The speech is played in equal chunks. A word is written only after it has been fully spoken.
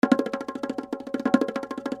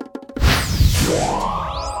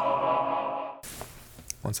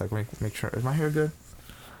One sec. Let me make sure. Is my hair good?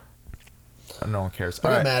 No one cares. I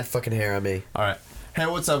All got right. mad fucking hair on me. All right. Hey,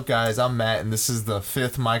 what's up, guys? I'm Matt, and this is the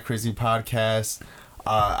 5th My Crazy podcast.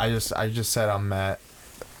 I just said I'm Matt.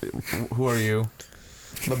 Who are you?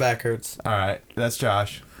 My back hurts. All right. That's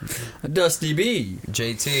Josh. Dusty B.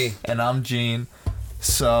 JT. And I'm Gene.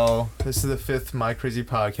 So, this is the 5th My Crazy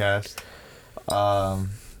podcast.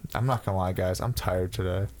 I'm not gonna lie, guys. I'm tired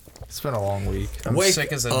today. It's been a long week. I'm Wake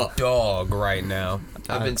sick as a up. dog right now.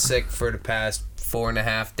 I've been sick for the past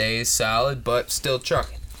 4.5 days solid, but still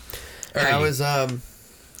trucking. I was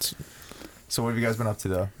So, what have you guys been up to,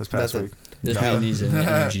 though, this past Nothing. week? This man needs an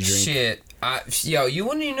energy drink. Shit. You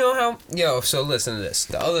wouldn't even know how. So listen to this.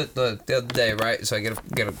 The other day, right? So I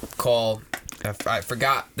get a call. I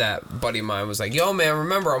forgot that buddy of mine was like, "Yo, man,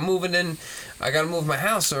 remember I'm moving in. I gotta move my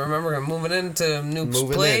house. So remember I'm moving into a new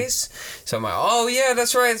place." So I'm like, "Oh yeah,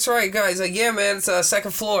 that's right, guys." Like, "Yeah, man, it's a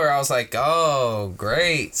second floor." I was like, "Oh,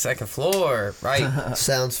 great, second floor, right?"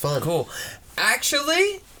 sounds fun. Cool.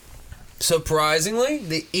 Actually, surprisingly,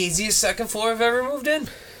 the easiest second floor I've ever moved in.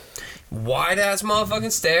 Wide ass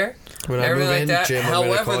motherfucking stair. When I everything move like in, that. Jim, I'm gonna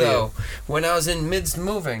However, call though, when I was in midst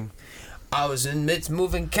moving, I was in midst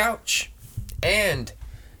moving couch, and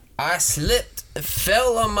I slipped,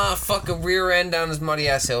 fell on my fucking rear end down this muddy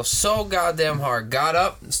ass hill so goddamn hard. Got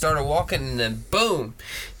up, started walking, and then boom,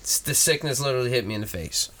 the sickness literally hit me in the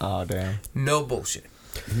face. Oh, damn. No bullshit.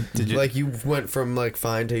 Did you? Like you went from like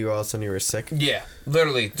fine to all of a sudden you were sick. Yeah,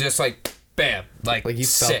 literally, just like bam, like you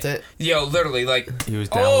sick. felt it? Yo, literally, like He was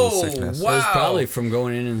down with the sickness. wow. It was probably from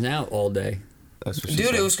going in and out all day. That's what she Dude,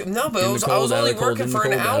 said. it was no, but In it the was, cold, I was out of only the cold, working in the for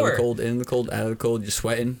an cold, out of hour. the cold, in the cold, out of the cold, you're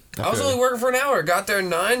sweating. I was only working for an hour. Got there at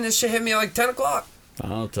 9. This shit hit me at like 10 o'clock.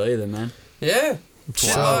 I'll tell you then, man. Yeah.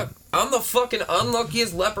 Shit, Wow. look, I'm the fucking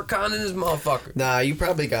unluckiest leprechaun in this motherfucker. Nah, you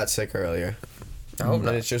probably got sick earlier. I hope And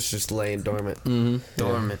not. it's just laying dormant.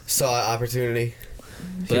 Dormant. Saw an opportunity.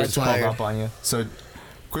 He You're was called tired. up on you. So,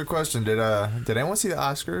 quick question: Did anyone see the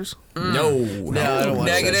Oscars? No. No, I don't watch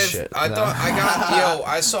that Negative. shit. I thought I got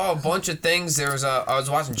I saw a bunch of things. I was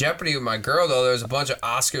watching Jeopardy with my girl though. There was a bunch of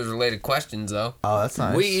Oscars related questions though. Oh, that's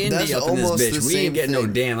nice. We That's indie up in this almost the bitch. We same ain't getting no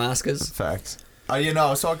thing. damn Oscars. Facts. I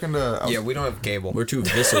was talking to. Yeah, we don't have cable. We're too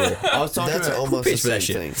visceral. I was talking That's to. almost pays the for that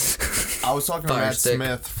same shit? thing. I was talking to Fire Matt stick.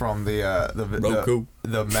 Smith from the Roku.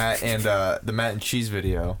 the Matt and Cheese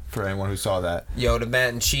video for anyone who saw that. Yo, the Matt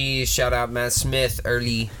and Cheese. Shout out Matt Smith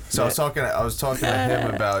early. So I was talking to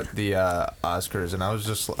him about the Oscars, and I was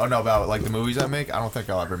just about like the movies I make. I don't think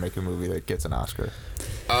I'll ever make a movie that gets an Oscar.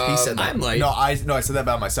 He said that. I'm like, No, I said that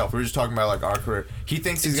about myself. We were just talking about like our career. He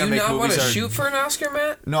thinks he's Do gonna you make not want movies to that are- shoot for an Oscar,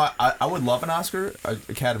 Matt? No, I would love an Oscar.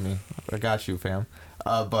 Academy. I got you, fam.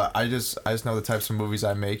 But I just know the types of movies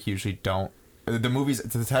I make usually don't.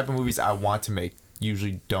 The type of movies I want to make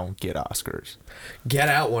usually don't get Oscars. Get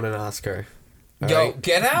Out won an Oscar. All Yo, right?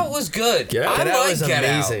 Get Out was good. Get Out- I Get Out like was Get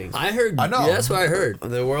amazing. I heard. I know. Yeah, that's what I heard.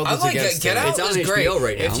 The world Out. I is like against Get it. Out. It's on was HBO great.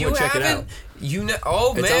 right now. If I'm you gonna check it haven't, out. you know.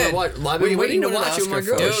 Oh It's man, on the watch. I've Wait, been what waiting do to you want an watch it with my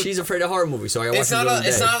Oscar girl. for? Dude. She's afraid of horror movies, so I watch it's it not during the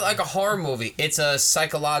it's day. not like a horror movie. It's a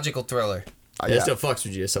psychological thriller. It still fucks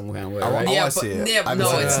with you some kind of way, I right? want- Yeah, wanna but see it. yeah, but I've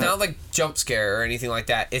no, seen it's it. not like jump scare or anything like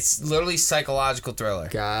that. It's literally psychological thriller.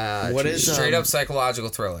 God. What is Straight up psychological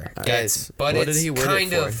thriller. Guys, but what it's did he win it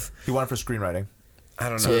kind for? of He won it for screenwriting. I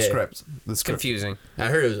don't So know. the Yeah. script. The script. Confusing. I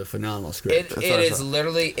heard it was a phenomenal script. It what I is saw.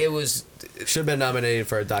 literally it was. Should have been nominated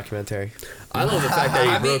for a documentary. I love the fact that he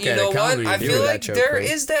I mean, broke you out know of what? comedy. I to do feel it. that like joke, there right?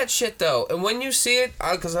 is that shit though, and when you see it,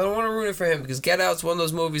 because I don't want to ruin it for him, because Get Out's one of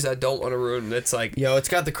those movies I don't want to ruin. It's like Yo, it's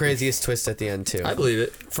got the craziest twist at the end too. I believe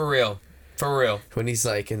it. for real. When he's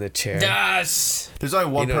like in the chair. Yes, There's only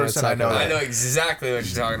one You know what I'm person I talking know. about. I know That, exactly what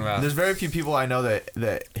you're talking about. there's very few people I know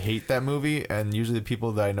that hate that movie, and usually the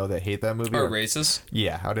people that I know that hate that movie Or are racist.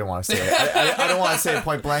 Yeah, I didn't want to say it. I don't want to say it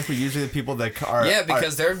point blank, but usually the people that are Yeah,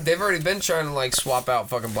 because they've already been trying to like swap out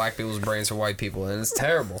fucking black people's brains for white people, and it's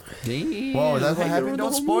terrible. Damn. Whoa, that's what how you happened? ruin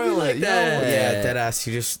Don't the whole spoil movie it. like You know, that. Yeah, dead ass.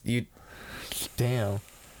 You damn.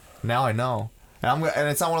 Now I know. And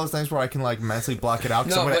it's not one of those things where I can like mentally block it out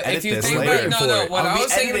because No, I'm gonna but edit if you this think later. about no, what I'll I be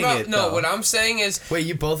was thinking editing about it, no, though. what I'm saying is wait.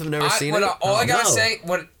 You both have never seen it. all I gotta No. say,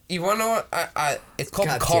 what you wanna know? What I it's called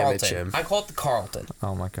God the damn it, Carlton. Jim. I call it the Carlton.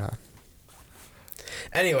 Oh my god.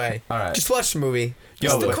 Anyway, All right. just watch the movie.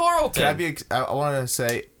 It's the but Carlton. Can I be? I want to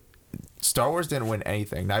say, Star Wars didn't win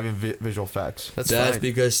anything. Not even visual effects. That's That's fine.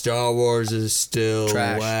 because Star Wars is still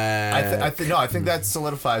Trash. whack. I think that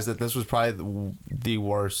solidifies that this was probably the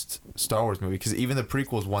worst Star Wars movie because even the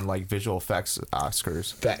prequels won like visual effects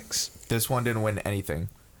Oscars. Facts. This one didn't win anything.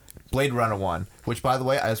 Blade Runner won, which by the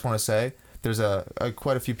way, I just want to say there's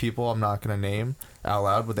quite a few people I'm not gonna name out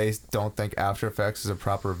loud, but they don't think After Effects is a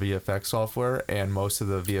proper VFX software, and most of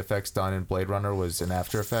the VFX done in Blade Runner was in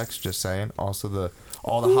After Effects. Just saying. Also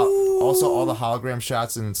all the hologram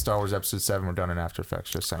shots in Star Wars Episode 7 were done in After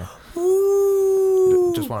Effects. Just saying.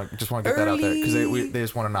 Just want to get that out there because they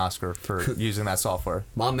just won an Oscar for using that software.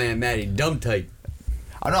 My man Matty, dumb tight.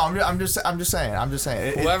 I know. I'm just saying. It's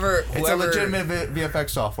a legitimate VFX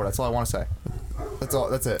software. That's all I want to say. That's all.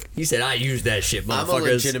 That's it. He said I use that shit, motherfuckers. I'm a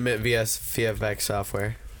legitimate VFX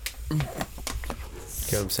software. Get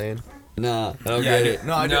what I'm saying? Nah, I don't get it.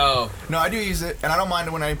 No, I do use it, and I don't mind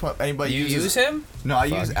it when anybody You uses. use him? No, I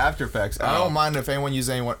use After Effects. I don't mind if anyone uses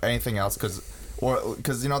anything else because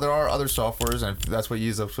there are other softwares, and if that's what you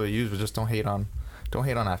use, that's what you use. But just don't hate on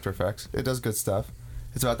After Effects. It does good stuff.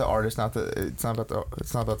 It's about the artist, it's not about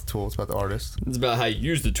the tool. It's about the artist. It's about how you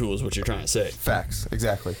use the tool is what you're trying to say. Facts,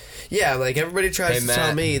 exactly. Yeah, like everybody tries to Matt.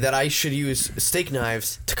 tell me that I should use steak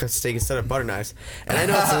knives to cut steak instead of butter knives, and I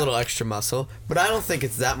know it's a little extra muscle, but I don't think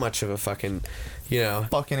it's that much of a fucking,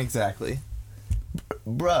 Fucking exactly,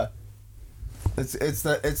 bruh.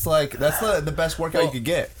 It's like that's the best workout you could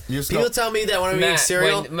get. You just People go, tell me that when I'm eating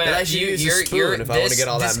cereal, that I should use a spoon if I want to get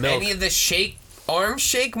all that milk. Any of the arm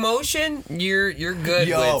shake motion, you're good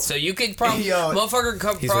with. So you could probably motherfucker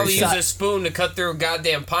could probably use a spoon to cut through a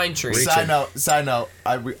goddamn pine tree. Side note.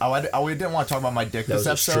 I didn't want to talk about my dick this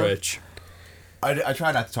episode. Stretch. I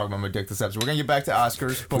try not to talk about my dick this episode. We're gonna get back to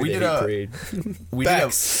Oscars,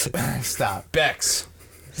 but stop. Bex.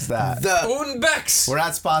 Stop. Spoon Bex. We're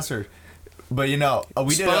not sponsored, but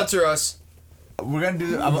we Sponsor us. We're gonna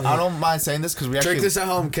do. I don't mind saying this because we actually Drink this at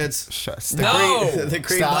home, kids. No. The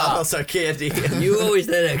cream Stop. bottles are candy. You always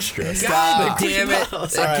that extra. God damn it! All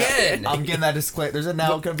right. Again. I'm getting that disclaimer. There's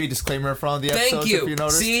now gonna be a disclaimer in front of the episode. Thank you. If you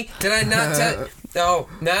noticed. See, did I not tell? Oh,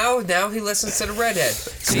 now he listens to the redhead.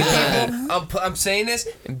 See, people, I'm saying this,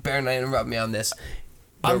 and better not interrupt me on this.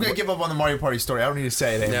 I'm gonna give up on the Mario Party story. I don't need to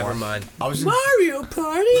say it anymore. Never mind. I was Mario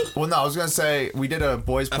Party? Well, no, I was gonna say we did a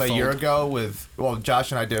boys play a year ago with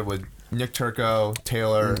Josh and I did with Nick Turco,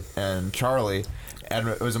 Taylor, and Charlie, and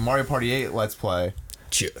it was a Mario Party 8 Let's Play.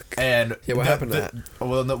 Chuck. And what happened to that?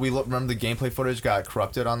 Well, no, remember the gameplay footage got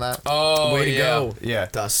corrupted on that. Oh, Way to go. Yeah,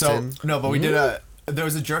 Dustin. So no, but we did there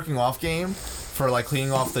was a jerking off game for like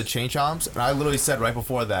cleaning off the chain chomps, and I literally said right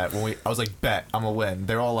before that I was like, bet I'm gonna win.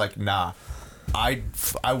 They're all like, nah. I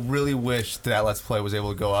really wish that Let's Play was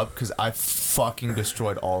able to go up because I fucking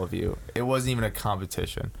destroyed all of you. It wasn't even a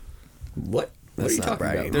competition. What? What are you talking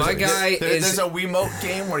about? There's a Wiimote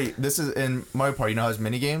game where this is in Mario Party. You know how there's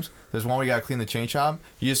mini games? There's one where you gotta clean the chain chomp.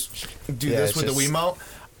 You just do this with the Wiimote.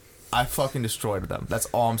 I fucking destroyed them. That's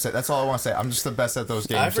all I'm saying. That's all I want to say. I'm just the best at those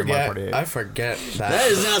games. I forget that. That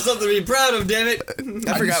is not something to be proud of, damn it.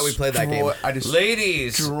 I forgot we played that game.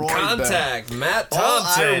 Ladies, contact Matt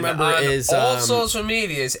Thompson. All I remember on is all social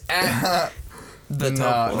medias at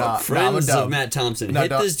Friends of Matt Thompson. Hit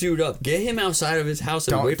this dude up. Get him outside of his house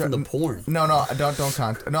and away from the porn. No, don't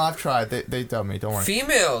contact. No, I've tried. They tell me. Don't worry.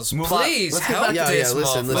 Females, please help this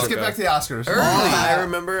listen. Let's get back to the Oscars. All I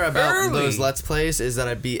remember about those Let's Plays is that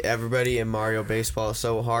I beat everybody in Mario Baseball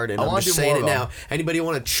so hard, and I'm just saying it now. Anybody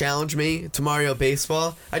want to challenge me to Mario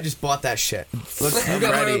Baseball? I just bought that shit. You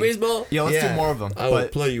got Mario Baseball? Yeah, let's do more of them. I will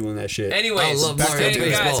play you in that shit. Anyways, I love Mario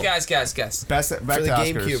Baseball. guys. Back For to the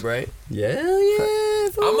Oscars. GameCube, right? Yeah.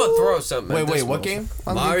 I'm gonna throw something. Wait, what game?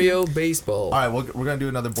 Mario Baseball. All right, we're gonna do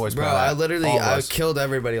another boys. Bro, I killed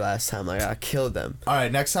everybody last time. Like, I killed them. All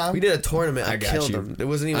right, next time We did a tournament. I got killed you. them. It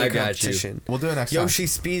wasn't even a competition. we'll do it next time. Yoshi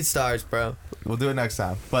Speed Stars, bro. We'll do it next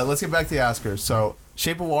time. But let's get back to the Oscars. So,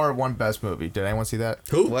 Shape of Water won Best Movie. Did anyone see that?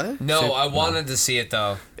 Who? What? No, I wanted to see it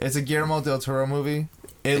though. It's a Guillermo del Toro movie.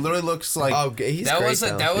 It literally looks like He's that great, was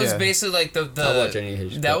though. that was Yeah. basically like I'll watch any of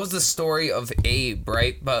his that shit. was the story of Abe,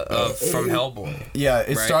 right? But from Hellboy. yeah.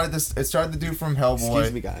 It Right. started the dude from Hellboy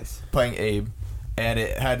Excuse me, guys. playing Abe, and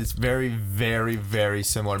it had this very, very, very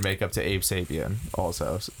similar makeup to Abe Sapien.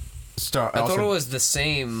 Also, I thought it was the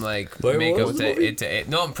same like Wait, what makeup was the movie? to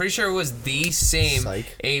No, I'm pretty sure it was the same Psych.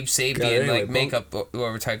 Abe Sapien God, anyway, like makeup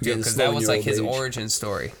whatever type deal Getting because slow that in was your like old his age. origin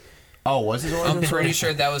story. Oh, was his origin I'm story? pretty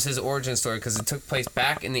sure that was his origin story because it took place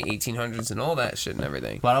back in the 1800s and all that shit and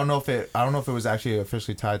everything. But I don't know if it was actually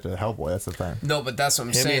officially tied to Hellboy. That's the thing. No, but that's what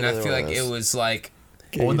I'm Hit me saying. I another feel one like of it those. was like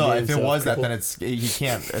Well, no, if it himself was that, cool. then he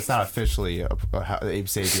can't. It's not officially a Abe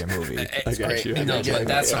Sapien movie. I got you. No, but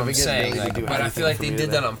that's what I'm saying. Billy to do But I feel like they anything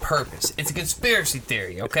did for me that on purpose. It's a conspiracy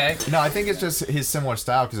theory, okay? No, I think it's just his similar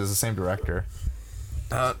style because it's the same director.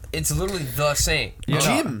 It's literally the same. Yeah, no,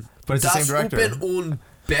 Jim, but it's the same director. Open und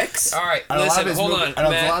Bex? All right, And listen, hold on, A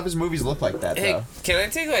lot Matt. of his movies look like that, Hey, though. can I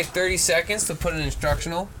take like 30 seconds to put an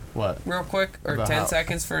instructional? What? Real quick, or About 10 how-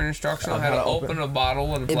 seconds for an instructional how to open a bottle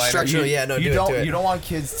with a lighter. Instructional, yeah, no, you do don't it. you don't want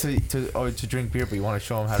kids to drink beer, but you want to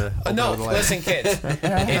show them how to. Open No, it with a lighter. listen, kids.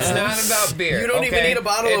 It's not about beer. You don't even okay? need a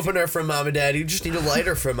bottle If- opener from mom and dad. You just need a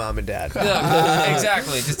lighter from mom and dad. No,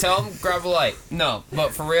 exactly. Just tell them grab a light. No,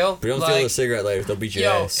 but for real, But don't steal the cigarette lighters. They'll beat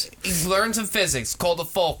your ass. learn some physics. Called the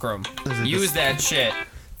fulcrum. Use that shit.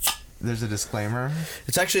 There's a disclaimer.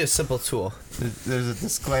 It's actually a simple tool. There's a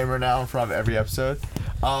disclaimer now in front of every episode.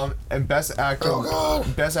 And best actor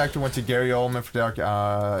went to Gary Oldman for Gary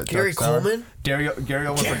Darkest Hour. Coleman? Gary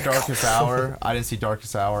Oldman for Darkest Hour. I didn't see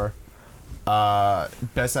Darkest Hour.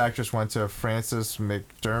 Best actress went to Frances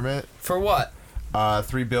McDermott. For what?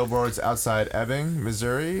 3 Billboards Outside Ebbing,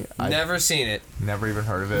 Missouri. Never seen it. Never even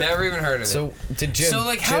heard of it. Never even heard of it. So did Jim? So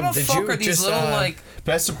like, how Jim, the did fuck you are these just, little like?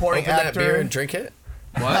 Best supporting open that actor. beer and drink it?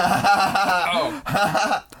 What?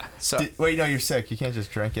 Oh, so Wait, no, you're sick. You can't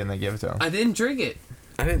just drink it and then give it to him. I didn't drink it.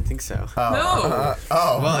 I didn't think so. No.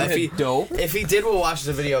 Well, if he dope. if he did, we'll watch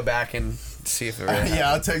the video back and see if it really happened.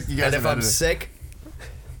 Yeah, I'll take you guys. And if I'm edited. sick,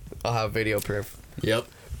 I'll have video proof. Yep.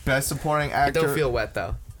 Best supporting It actor. don't feel wet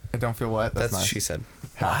though. I don't feel wet. That's nice. what she said.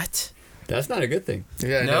 What? That's not a good thing.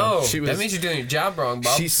 Yeah, I No, know. She was. that means you're doing your job wrong,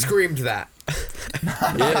 Bob. She screamed that.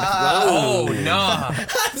 Yeah. Oh no!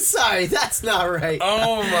 I'm sorry, that's not right.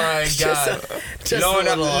 Oh my God! Just Lord,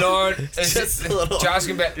 a little. Lord, it's Just a little. Josh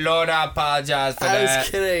can bet. Lord, I apologize for I that. was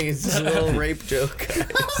kidding. It's just a little rape joke.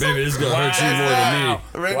 Baby, this is gonna hurt you more than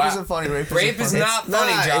me. Rape Wow. isn't funny. Rape is not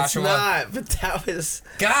funny, It's Joshua. not. But that was.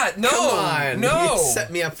 God, no, Come on. no. You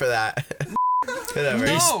set me up for that. Whatever.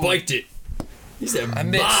 No. He spiked it. He said, I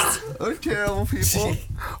missed. "Bah." They're terrible people.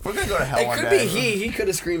 We're gonna go to hell It one could day. be he. He could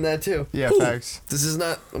have screamed that too. Yeah, facts. This is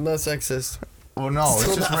not. I'm not sexist. Well, no, it's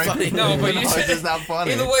Still just not rape. funny. No, but you it's said just not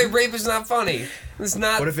funny. Either way, rape is not funny. It's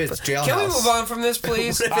not. What if it's jailhouse? Can we move on from this,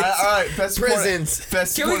 please? What if All right, best prisons? Supporting,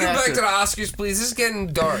 best Can we supporting get back to actor. the Oscars, please? This is getting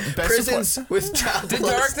dark. Best Prisons support- with child Did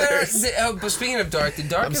Dark there? molesters. But speaking of Dark, did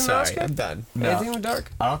Dark I'm get an sorry. Oscar? I'm done. No. Anything with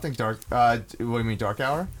Dark? I don't think Dark. What do you mean, Dark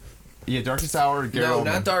Hour? Yeah, Darkest Hour. Gary No, Oldman.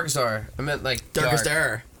 not Darkest Hour. I meant like Darkest Dark.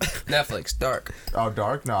 Error. Netflix, Dark. Oh,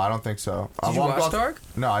 Dark? No, I don't think so. Did you watch Dark?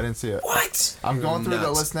 No, I didn't see it. What? I'm going through the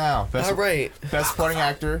Nuts. list now. Best, All right. Best supporting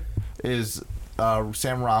actor is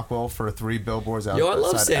Sam Rockwell for 3 Billboards Outside. Yo, I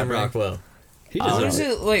love Sam Ebbing. Rockwell. He I don't deserves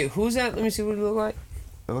know. it. Wait, who's that? Let me see what he look like.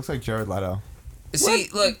 It looks like Jared Leto. See,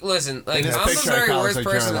 look, listen, like In this I'm the picture, I very kinda worst looks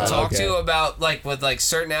like person to Jared Leto. talk to Okay. about like with like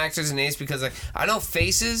certain actors and names because like I know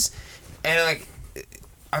faces and like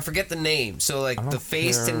I forget the name. So like I don't the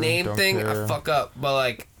face to care, name don't thing, I care. fuck up. But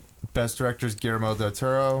like, Best director is Guillermo del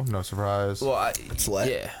Toro. No surprise. well, It's lit.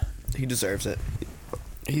 yeah. He deserves it.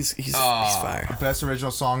 He's Aw. fire. Best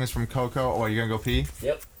original song is from Coco. Oh, you gonna go pee?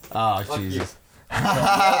 Yep. Oh, Fuck Jesus.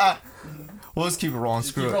 We'll just keep it rolling.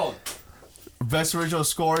 Screw it. rolling. Best original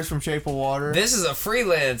score is from Shape of Water. This is a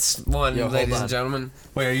freelance one, Yo, hold ladies on. and gentlemen.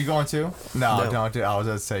 Wait, are you going too? No, No. don't do. I was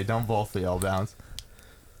gonna say, don't both be bounds.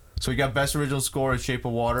 So we got best original score is Shape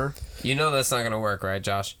of Water. You know that's not gonna work, right,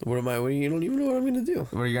 Josh? What am I? You don't even know what I'm gonna do.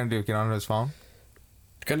 What are you gonna do? Get on his phone?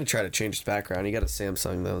 I'm gonna try to change the background. You got a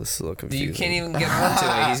Samsung though. This is a little confusing. You can't even get onto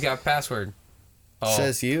it. He's got password. Oh,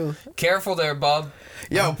 Says you. careful there, bub.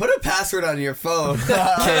 Yo, put a password on your phone,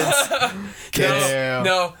 kids. Kids. Damn.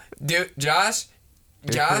 No, dude, Josh,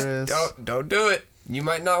 Chris. don't do it. You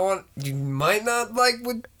might not want. You might not like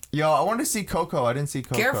what. Yo, I wanted to see Coco. I didn't see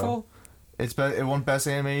Coco. Careful. It won best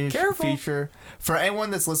animated Careful. feature. For anyone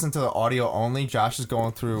that's listening to the audio only, Josh is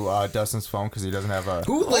going through Dustin's phone because he doesn't have a.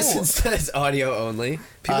 Who listens to this audio only?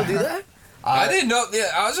 People do that? I didn't know. Yeah,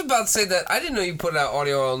 I was about to say that. I didn't know you put out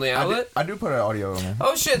audio only outlet. I do put an audio only.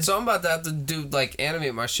 Oh shit! So I'm about to have to do like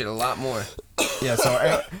animate my shit a lot more. Yeah,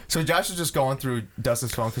 so Josh is just going through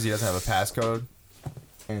Dustin's phone because he doesn't have a passcode.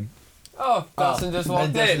 And Oh, Dustin just walked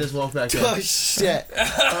and Dustin in. just walked back in. Oh shit.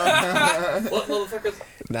 What motherfuckers?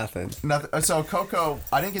 Nothing. Nothing. So Coco,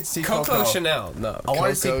 I didn't get to see Coco. Coco Chanel. No. I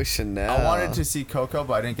wanted to Coco see. Chanel. I wanted to see Coco,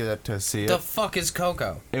 but I didn't get to see it. The fuck is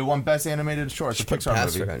Coco? It won best animated short. It's a Put Pixar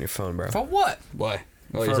password movie. on your phone, bro. For what? Why?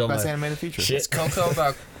 Oh, he's For on best my animated feature. shit. It's Coco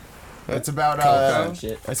about. It's about Coco?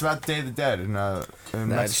 Shit. It's about Day of the Dead in Nah, I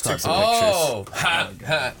Mexico. just took some Oh,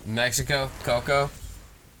 ha, Mexico, Coco.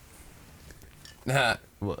 Ha.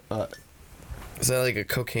 Is that like a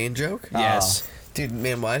cocaine joke? Yes. Dude,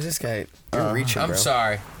 man, why is this guy? You're reaching, I'm bro.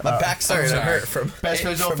 sorry. My back's starting to sorry. hurt from Best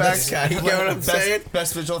visual from effects. this guy. You know what I'm best, saying?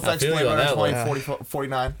 Best visual effects. feel Blade you on Runner that one.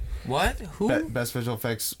 2049. What? Who? Best visual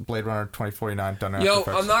effects. Blade Runner 2049. Done after Yo,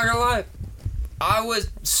 effects. I'm not gonna lie. I was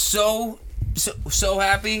so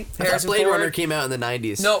happy. I thought Harrison Blade Ford. Runner came out in the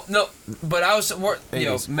 90s. No, but I was. Yo,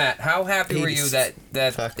 80s. Matt, how happy were you 80s.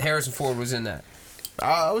 that Fuck. Harrison Ford was in that?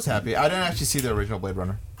 I was happy. I didn't actually see the original Blade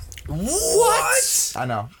Runner. What? I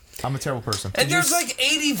know. I'm a terrible person. And there's like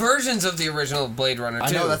 80 versions of the original Blade Runner, too.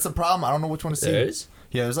 I know, that's the problem. I don't know which one to see. There is?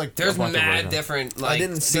 Yeah, there's like there's mad different. Like, I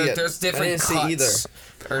didn't see it. There's different I didn't cuts see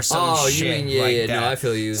either. or some shit. Yeah, that. no, I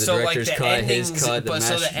feel you. The so director's like the cut, endings, his cut, the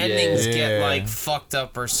so the endings get Yeah. like fucked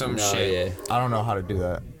up or some shit. Yeah. I don't know how to do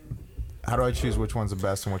that. How do I choose which one's the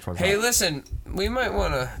best and which one's Hey, not? listen, we might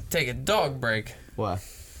want to take a dog break. What?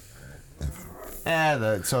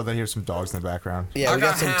 So they hear some dogs in the background. Yeah, I we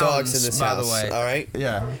got got some dogs hounds, in this by house. the way. All right.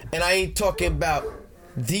 Yeah. And I ain't talking about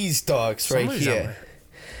these dogs Somebody's right on here.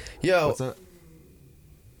 Yo, What's that?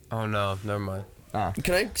 Oh no, never mind.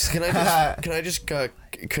 can I just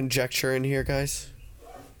conjecture in here, guys?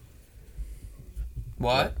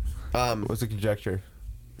 What? What's the conjecture?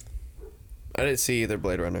 I didn't see either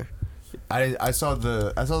Blade Runner. I saw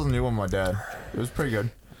the new one with my dad. It was pretty good.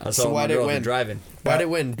 I saw So my why did it girlfriend win? driving. Why did it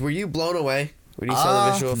win? Were you blown away when you saw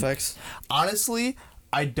the visual effects? Honestly,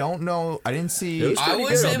 I don't know. I didn't see. It was I pretty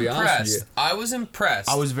was good, I'll be honest with impressed. you. I was impressed.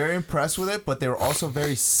 I was very impressed with it, but they were also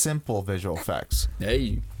very simple visual effects.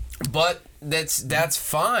 Hey, But that's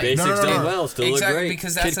fine. basics no, no, done no. well. Still Exactly, look great.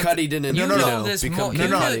 because that's Kid Cudi didn't. You No, no, know no. this become more. Kid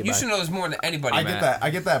You, Cudi, you should know this more than anybody. I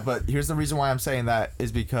Matt. get that, but here's the reason why I'm saying that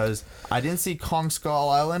is because I didn't see Kong Skull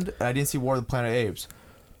Island and I didn't see War of the Planet of the Apes,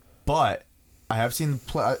 but I have seen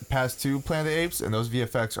the past two Planet of the Apes and those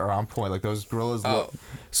VFX are on point. Like those gorillas look.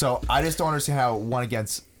 So I just don't understand how it won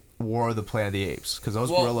against War of the Planet of the Apes because those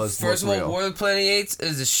gorillas first of look all, real. War of the Planet of the Apes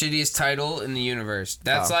is the shittiest title in the universe.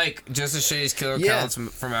 That's like just the shittiest killer counts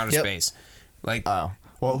from outer space. Like, Oh.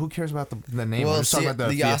 Well, who cares about the name? Well, We're just see, talking about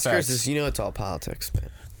the the Oscars VFX. is it's all politics,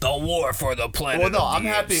 man. the War for the Planet. Well, no, of I'm the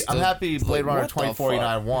happy. Apes. I'm happy. Blade Runner what the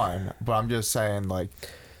 2049 won, but I'm just saying, like,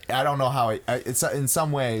 I don't know how it's in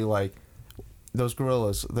some way like those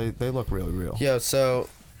gorillas. They look really real. Yo, so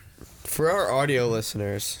for our audio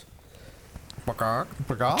listeners,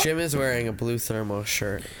 Jim is wearing a blue thermal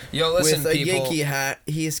shirt Yo, listen, with a people. Yankee hat.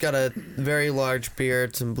 He's got a very large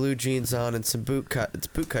beard, some blue jeans on, and some boot cut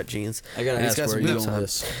jeans. I gotta And he's ask got where some you boots going on.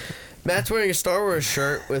 with this. Matt's wearing a Star Wars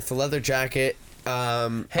shirt with a leather jacket.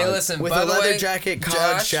 Hey, listen. with by a the leather way, jacket,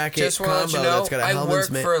 college Josh, jacket just want to let combo you know, that's got a I helmet's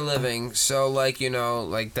work mitt. for a living, so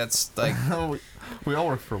like that's like. we all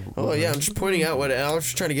work for. Oh yeah, I'm just pointing out what I was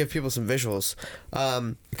just trying to give people some visuals.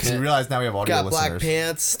 Because you realize now we have audio Got listeners. black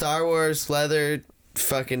pants, Star Wars leather,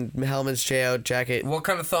 fucking helmet's jacket. What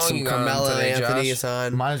kind of thong Some you got on Carmelo today, Anthony Josh? is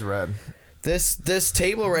on. Mine's red. This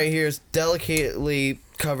table right here is delicately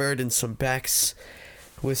covered in some Becks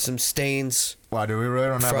with some stains. Wow, do we really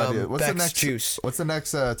don't have From idea? What's the Beck's next juice. What's the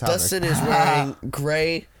next topic? Dustin is wearing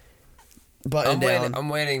gray button down. I'm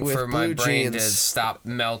waiting with for my blue brain to jeans. stop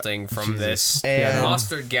melting from Jesus. this And-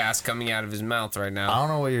 mustard gas coming out of his mouth right I now. don't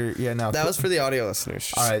know what you're. Yeah, no. That was for the audio listeners.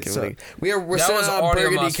 Just All right, give so- it a- we're That sitting was on audio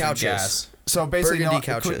burgundy mustard couches. gas. so basically, burgundy no,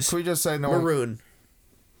 couches. Can we just say no? Maroon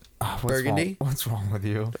What's burgundy? Wrong? What's wrong with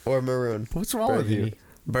you? or maroon. What's wrong with you?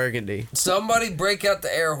 Burgundy. Somebody break out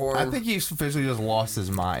the air horn. I think he's officially just lost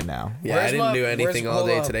his mind now. Yeah, Where's I didn't my- do anything where's- all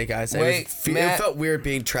day hold on. today, guys. Wait, it Matt, felt weird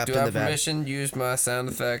being trapped Do in I the have van. permission to use my sound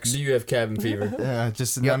effects? Do you have cabin fever? Yeah,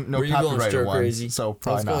 just Yep. no Were you going copyrighted stir ones. crazy? So I was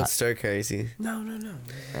probably going not. stir crazy. No.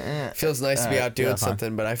 Feels nice to be out doing yeah, fine.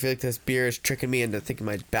 something, but I feel like this beer is tricking me into thinking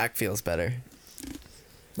my back feels better.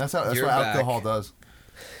 That's what You're alcohol back. does.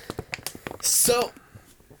 So,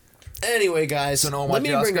 anyway, guys, So no one let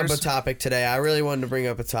me watched the bring up a Oscars? topic today. I really wanted to bring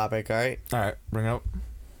up a topic, all right? All right, bring it up.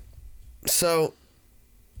 So,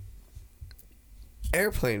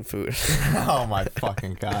 airplane food. Oh my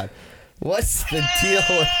fucking god! What's the deal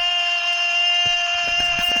with...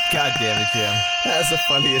 God damn it, Jim. That's the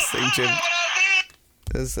funniest thing, Jim.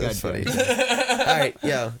 That's God funny. damn All right,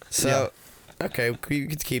 yo. So, okay, we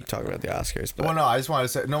could keep talking about the Oscars, but Well, no, I just wanted to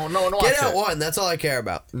say no one watched Get Out it. won. That's all I care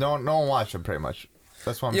about. No one watched it. Pretty much.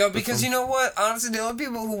 That's why. Yo, because you know what? Honestly, the only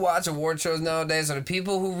people who watch award shows nowadays are the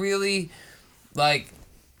people who really, like,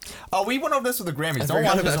 Oh, we went over this with the Grammys. I Don't forgot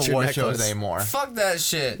watch about those your award shows necklace. anymore. fuck that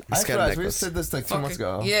shit. I He's got a realized we necklace. said this like 2 months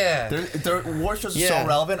ago. yeah. Their award shows are Yeah. so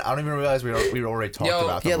relevant. I don't even realize we already talked Yo,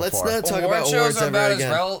 about them Yeah, let's before. not talk Award about shows awards are ever about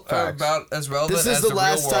again. are Facts. about as relevant This as is the real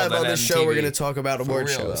last world time on at this show we're MTV. going to talk about award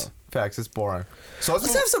real, shows. though. Facts. It's boring. So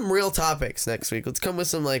Let's have some real topics next week. Let's come with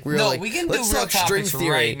some like real. No, like, we can do let's real talk string topics theory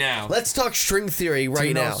right now. Let's talk string theory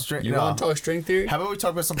right now. You want to talk string theory? How about we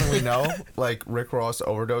talk about something we know, like Rick Ross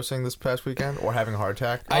overdosing this past weekend or having a heart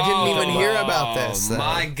attack? I didn't even hear about this. though.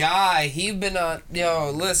 My guy, he been on.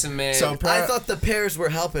 Yo, listen, man. So I thought the pears were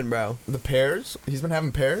helping, bro. the pears. He's been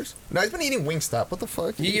having pears. No, he's been eating Wingstop. What the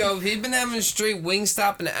fuck? Yo, he's been having straight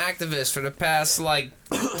Wingstop and Activist for the past like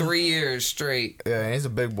 3 years straight. Yeah, he's a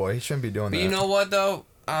big boy. He shouldn't be doing But that. you know what though?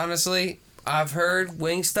 Honestly, I've heard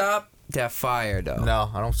Wingstop They're fire though.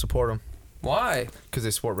 No, I don't support them. Why? Because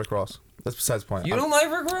they support Rick Ross. That's besides the point. You don't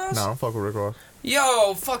like Rick Ross? No, I don't fuck with Rick Ross.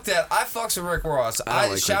 Yo, fuck that. I fucks with Rick Ross.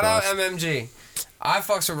 Shout out MMG. I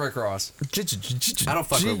fucks with Rick Ross. I don't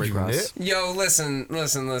fuck with Rick Ross. Yo, listen,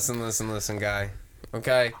 guy.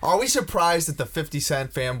 Okay. Are we surprised that the 50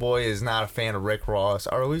 Cent fanboy is not a fan of Rick Ross?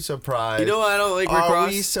 Are we surprised? You know why I don't like Rick Ross? Are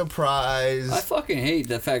we surprised? I fucking hate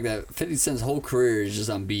the fact that 50 Cent's whole career is just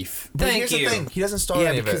on beef. But here's the thing. He doesn't start any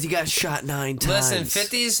of it. Yeah, because he got shot 9 times. Listen,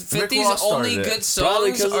 50's only good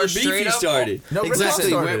songs are straight up. Started. No,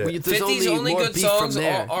 exactly. 50's only good songs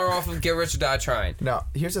are off of Get Rich or Die Trying. No,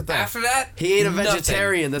 here's the thing. After that, he ain't a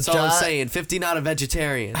vegetarian. That's all I'm saying. 50 not a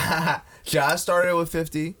vegetarian. Ja started with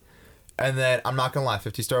 50. And then, I'm not going to lie,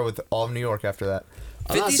 50 started with all of New York after that.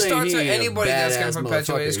 50 starts with anybody that's going to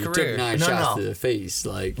perpetuate his career. He took 9 shots to the face.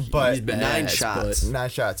 Like, but he's badass, 9 shots. 9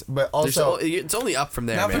 shots. But also... it's only up from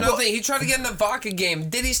there, Not man. for nothing. He tried to get in the vodka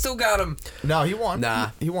game. Diddy still got him. No, he won.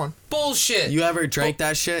 Nah. He won. Bullshit. You ever drank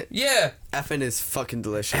that shit? Yeah. Effing is fucking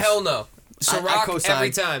delicious. Hell no. Ciroc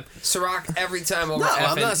every time. Over No, effing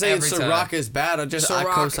I'm not saying Ciroc is bad. I Ciroc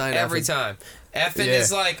co-sign every time. Effing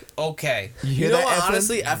is like, okay. You know what,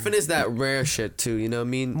 honestly, effing is that rare shit too, you know what I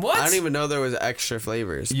mean? What? I don't even know there was extra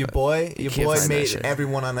flavors. Your boy made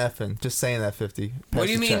everyone on effing. Just saying that, 50. What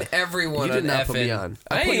do you mean everyone you did on not effing? Put me on.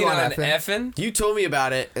 I ain't on effing. You told me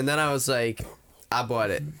about it, and then I was like, I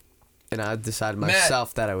bought it. And I decided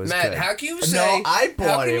myself that it was good. Matt, how can you say... No, I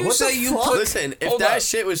bought it. What the fuck? Listen, if that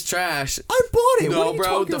shit was trash... I bought it. No,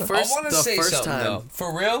 bro, the first time. Though.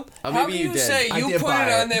 For real? How can you say you put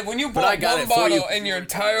it on there when you bought one bottle in your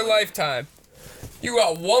entire lifetime? You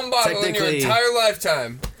got one bottle in your entire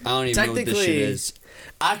lifetime. I don't even know what this shit is.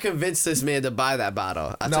 I convinced this man to buy that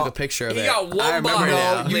bottle. I took a picture of it. He got one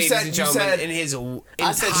bottle. No, you said in his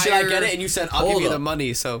I said, should I get it? And you said, I'll give you the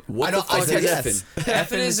money. So what the fuck is effing?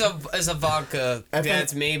 Effing is a vodka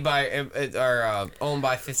that's made by or owned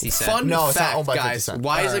by 50 Cent. Fun fact, it's not owned by 50 Cent.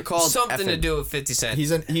 Why is it called something to do with 50 Cent?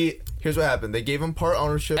 Here's what happened. They gave him part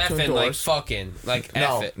ownership to endorse. Like fucking, like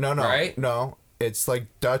no, right? No, it's like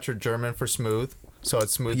Dutch or German for smooth. So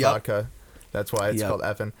it's smooth vodka. That's why it's called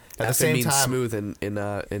effing. At the same time, smooth in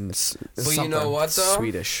but you know what though?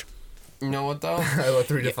 Swedish. You know what though? I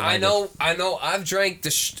 3 different. I know. I've drank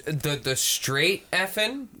the straight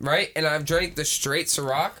effing, right, and I've drank the straight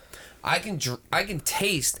Ciroc. I can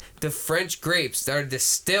taste the French grapes that are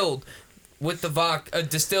distilled with the vodka,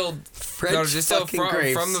 distilled from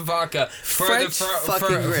the vodka, from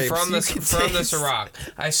the Ciroc.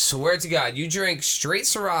 I swear to God, you drink straight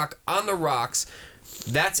Ciroc on the rocks.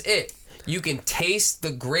 That's it. You can taste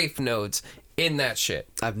the grape notes in that shit.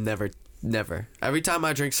 I've never. Every time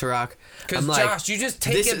I drink Ciroc, because Josh, you just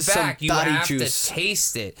take it back. You have to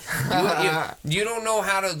taste it. You don't know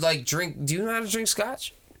how to drink. Do you know how to drink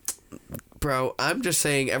Scotch? Bro, I'm just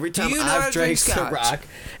saying, every time I've drank Ciroc,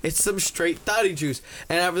 it's some straight thotty juice.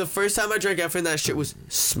 And the first time I drank effing, that shit was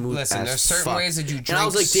smooth. Listen, there's certain ways that you drink. And I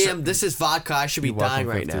was like, damn, this is vodka. I should be dying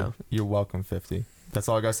right now. You're welcome, 50. That's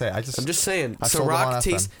all I gotta say. I'm just saying. Ciroc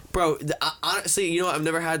tastes, bro. Honestly, you know what? I've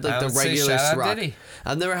never had the regular Ciroc.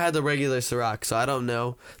 I've never had the regular Ciroc, so I don't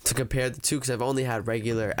know to compare the two because I've only had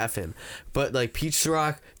regular effing. But like peach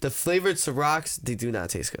Ciroc, the flavored Cirocs, they do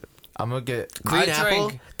not taste good. I'm gonna get green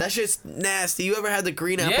apple. That shit's nasty. You ever had the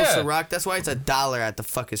green apple Ciroc? That's why it's $1 at the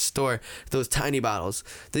fucking store. Those tiny bottles.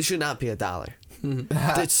 They should not be $1.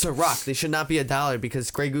 It's Ciroc. They should not be $1 because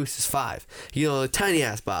Grey Goose is $5. You know, the tiny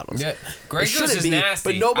ass bottles. Yeah, Grey Goose is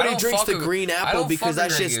nasty. But nobody drinks the green apple because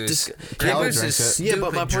that's just Grey Goose is stupid. Yeah,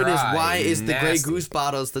 but my point is, why is the Grey Goose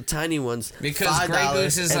bottles, the tiny ones, because $5 Grey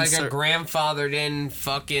Goose is like a grandfathered in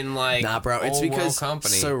fucking like nah, bro. It's because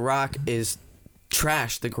Ciroc is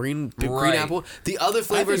trash. The green apple. The other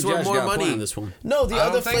flavors were more money. This one. No, the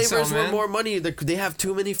other flavors were more money. They have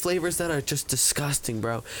too many flavors that are just disgusting,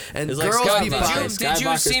 bro. And it's girls like be buying. Did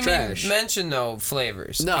you see me mention though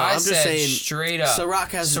flavors? No, I'm just saying straight up. Ciroc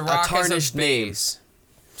has a tarnished name.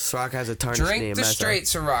 Ciroc has a tarnished name. Drink the straight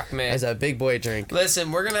Ciroc, man. As a big boy drink.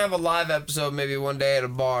 Listen, we're gonna have a live episode maybe one day at a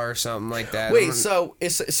bar or something like that. Wait, so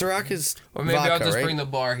Ciroc is or maybe vodka, I'll just right? bring the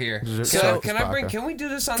bar here. Can we do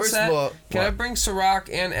this on First set? Of all, can I bring Ciroc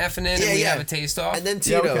and effing in and we have a taste off? And then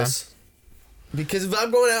Tito's. Because if I'm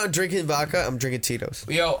going out and drinking vodka, I'm drinking Tito's.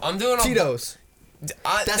 Yo, I'm doing Tito's.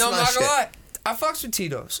 I'm not gonna lie. I fucks with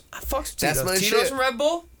Tito's. That's my Tito's shit. and Red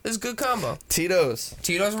Bull is a good combo. Tito's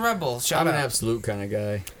and Red Bull. I'm an absolute kind of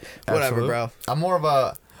guy. Whatever, bro. I'm more of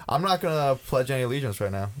a I'm not gonna pledge any allegiance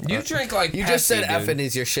right now. You drink like you Pepsi, just said dude. effing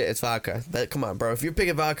is your shit. It's vodka. Come on, bro. If you're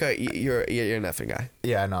picking vodka, you're an effing guy.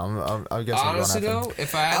 Yeah, no, I guess honestly I'm going though,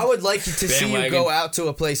 if I would like you to see you go out to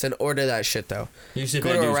a place and order that shit though. You should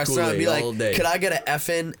go to a restaurant and be like, could I get an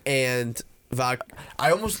effing and vodka?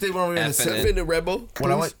 I almost did when we were in the city. Effing and Red Bull.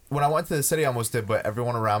 When I went to the city, I almost did, but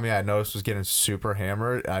everyone around me I noticed was getting super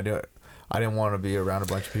hammered. I didn't want to be around a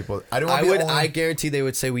bunch of people. I guarantee they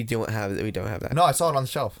would say we don't have that. No, I saw it on the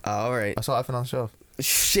shelf. Oh, all right. I saw effing on the shelf.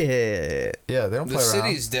 Shit. Yeah, they don't play around. The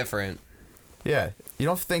city's different. Yeah, you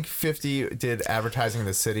don't think 50 did advertising in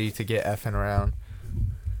the city to get effing around?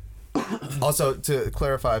 Also, to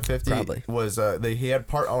clarify, 50 Probably. was he had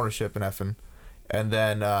part ownership in effing, and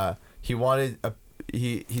then he's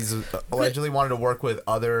allegedly wanted to work with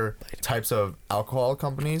other types of alcohol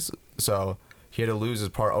companies, so he had to lose his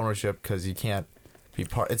part ownership because he can't be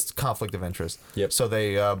part. It's conflict of interest. Yep. So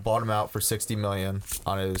they bought him out for $60 million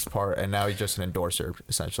on his part, and now he's just an endorser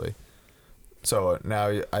essentially. So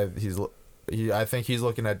now I think he's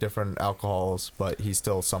looking at different alcohols, but he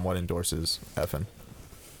still somewhat endorses effing.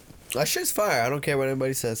 That shit's fire. I don't care what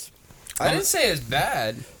anybody says. I didn't say it's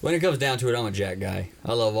bad. When it comes down to it, I'm a Jack guy.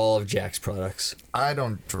 I love all of Jack's products. I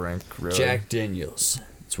don't drink really. Jack Daniels.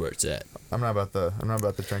 That's where it's at. I'm not about the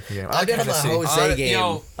drinking game. I get my Jose game.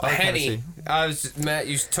 Yo, like Henny. Hennessy. Matt,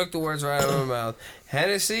 you took the words right out of my mouth.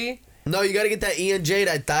 Hennessy? No, you gotta get that E&J,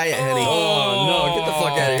 that Diet Henny. Oh, no, get the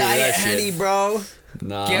fuck out of here. Diet Henny, bro.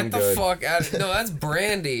 Nah, Get I'm the good. fuck out. No, that's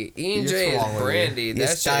brandy. E&J You're is wrong with brandy. you.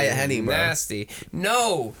 That's It's Diet Henny, bro. nasty.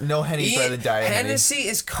 No. No Henny's better than Diet Henny. Hennessy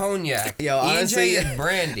is cognac. Yo, honestly, E&J is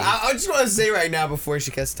brandy. I just want to say right now before she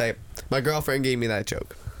gets type, my girlfriend gave me that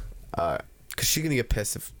joke. Cause she's gonna get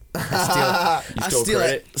pissed if I steal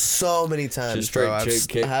it so many times, Straight bro.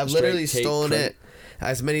 Kate- I've literally straight Kate stolen Credit. it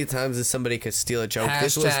as many times as somebody could steal a joke.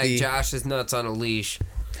 This was Hashtag the. Josh is nuts on a leash.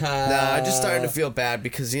 Nah, I'm just starting to feel bad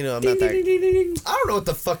because I'm not that. I don't know what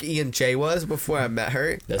the fuck E&J was before I met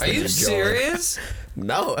her. That's Are the you jar. serious?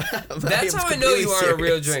 No, That's how I know you are a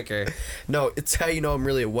real drinker. No, it's how you know I'm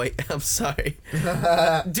really a white. I'm sorry.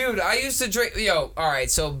 Dude, I used to drink. Yo, all right.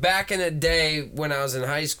 So back in the day when I was in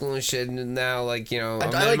high school and shit, and now I like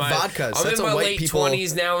vodkas. I'm That's in what my white late people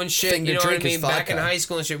 20s now and shit. think You to know what I drink is mean? Back in vodka. high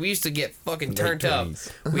school and shit, we used to get fucking turned up.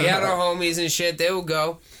 20s. We had our homies and shit. They would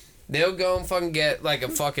go and fucking get like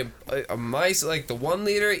a nice like the 1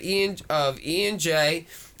 liter of E&J.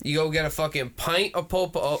 You go get a fucking pint of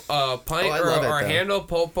pint or a handle of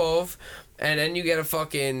Popov, and then you get a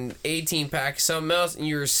fucking 18 pack of something else, and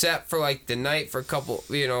you're set for like the night for a couple,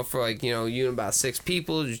 for like you and about 6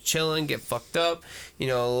 people just chilling, get fucked up, a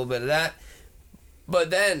little bit of that. But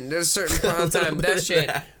then there's a certain point in time that shit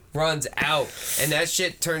runs out, and that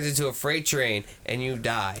shit turns into a freight train, and you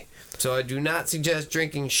die. So I do not suggest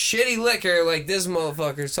drinking shitty liquor like this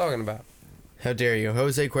motherfucker's talking about. How dare you?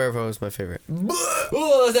 Jose Cuervo is my favorite.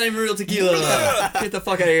 Oh, that's not even real tequila. Get the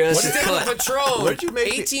fuck out of here. That's just Stella cut. Patron, Where'd you make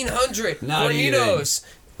it? 1800, Not Hornitos,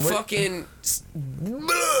 fucking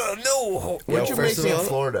no. What'd you make first me of in all-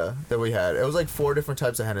 Florida that we had? It was like 4 different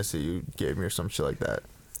types of Hennessy you gave me or some shit like that.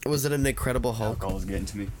 Was it an Incredible Hulk? Alcohol's getting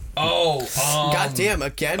to me. Oh, God damn,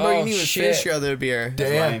 again, bro, you didn't even shit. finish your other beer. That's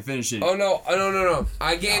why I ain't finished it. Oh no!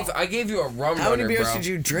 I gave you a rum runner. How many beers bro. did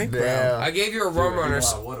you drink, bro? Damn. I gave you a rum runner.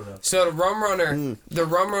 So the rum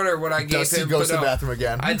runner, what I gave Dusty him. goes to but the no, bathroom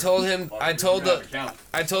again. I told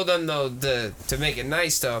them though to make it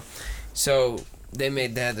nice though. So they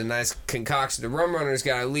had the nice concoction. The rum runner's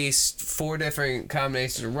got at least 4 different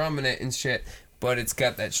combinations of rum in it and shit. But it's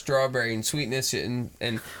got that strawberry and sweetness and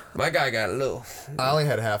my guy got a little. I only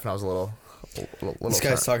had half and I was a little This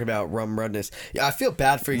guy's talking about rum runners. Yeah, I feel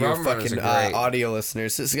bad for your Rum runners fucking are great. audio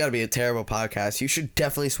listeners. This has got to be a terrible podcast. You should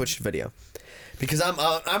definitely switch to video. Because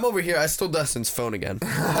I'm over here. I stole Dustin's phone again. He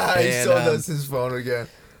And, still does his phone again.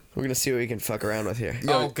 We're gonna see what we can fuck around with here.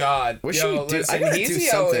 Oh God! what should we do? Listen, I gotta do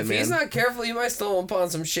something, if he's man. not careful, he might stumble upon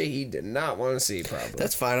some shit he did not want to see. Probably.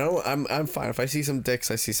 That's fine. I'm fine. If I see some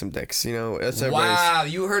dicks, I see some dicks. That's everybody's. Wow!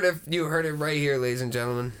 You heard it. You heard it right here, ladies and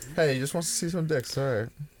gentlemen. Hey, he just wants to see some dicks. All right.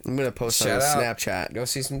 I'm gonna post on Shout out. Snapchat. Go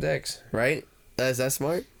see some dicks. Right? Is that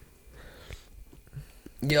smart?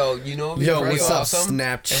 Yo, what's up, awesome?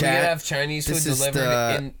 Snapchat? If we could have Chinese food This is delivered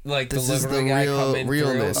the- in like this is delivery the guy real coming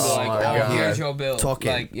realness. through. Like, Oh my oh, God. here's your bill.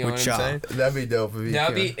 Talking like, you know with what I'm y'all. saying? That'd be dope if you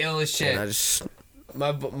That'd can. be ill as shit. And I just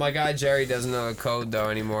My guy Jerry doesn't know the code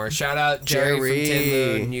though anymore. Shout out Jerry from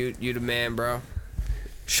Tin Moon. You the man, bro.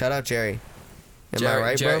 shout out Jerry. Am Jerry, I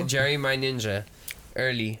right, Jerry, bro? Jerry, my ninja.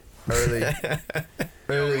 Early. Early.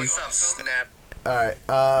 Early. What's up, Snap? All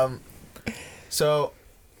right. So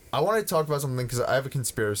I want to talk about something because I have a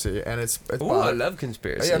conspiracy, and it's Ooh, I love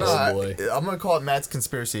conspiracies. Yeah, no, I'm gonna call it Matt's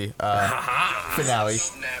conspiracy finale.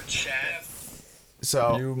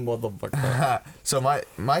 So you motherfucker. So my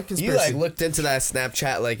conspiracy. You like looked into that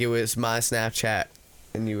Snapchat like it was my Snapchat,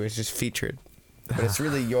 and you was just featured. But it's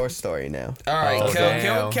really your story now. All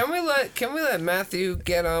right, can we let Matthew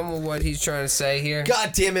get on with what he's trying to say here?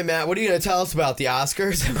 God damn it, Matt! What are you gonna tell us about the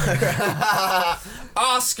Oscars?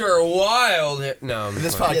 Oscar Wilde. No,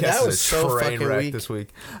 this podcast that was is so train fucking wreck weak. this week.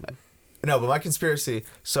 No, but my conspiracy.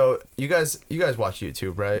 So you guys watch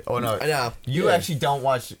YouTube, right? Oh no, no. You actually don't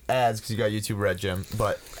watch ads because you got YouTube Red, Jim.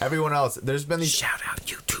 But everyone else, there's been these. Shout out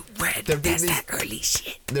YouTube Red. That's that early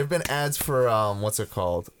shit. There've been ads for what's it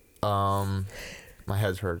called? My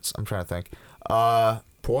head hurts. I'm trying to think.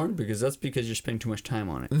 Porn? Because you're spending too much time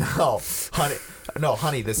on it. No,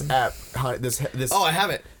 honey. This app, honey, this. Oh, I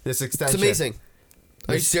have it. This extension. It's amazing.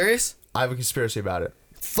 Are you serious? I have a conspiracy about it.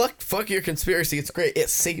 Fuck your conspiracy. It's great. It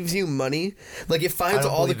saves you money. Like it finds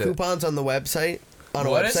all the coupons on the website.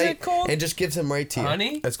 What is it called? And just gives them right to you.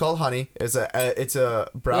 Honey? It's called Honey. It's a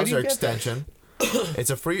browser extension.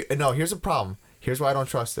 It's a free. No, here's a problem. Here's why I don't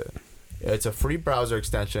trust it. It's a free browser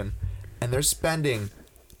extension, and they're spending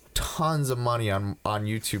tons of money on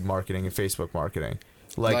YouTube marketing and Facebook marketing.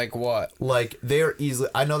 Like what? Like they are easily.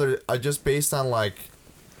 I know they're just based on like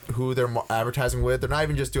who they're advertising with. They're not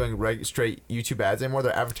even just doing straight YouTube ads anymore.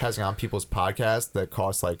 They're advertising on people's podcasts that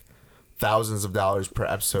cost like thousands of dollars per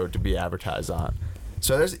episode to be advertised on.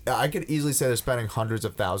 So I could easily say they're spending hundreds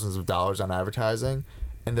of thousands of dollars on advertising,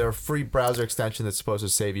 and they're a free browser extension that's supposed to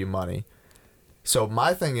save you money. So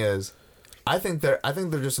my thing is, I think they're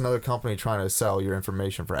just another company trying to sell your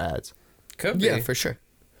information for ads. Could be. Yeah, for sure.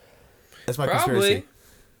 That's my conspiracy.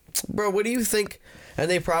 Bro, what do you think? And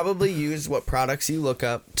they probably use what products you look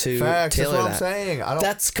up to Facts, tailor that's what that. I'm saying.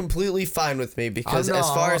 That's completely fine with me because as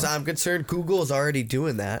far as I'm concerned, Google is already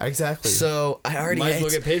doing that. Exactly. So I already might as well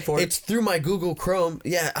get paid for it. It's through my Google Chrome.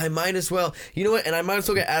 Yeah, I might as well. You know what? And I might as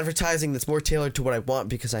well get advertising that's more tailored to what I want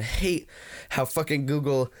because I hate how fucking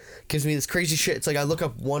Google gives me this crazy shit. It's like I look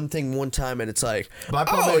up one thing one time and it's like,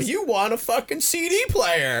 you want a fucking CD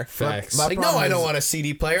player. Facts. Like, no, I don't want a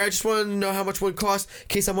CD player. I just want to know how much one costs in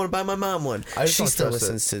case I want to buy my mom one. She still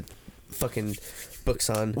listens to fucking books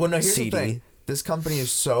on Well, no, here's CD. the thing. This company is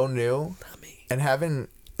so new, and having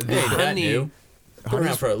that new. Been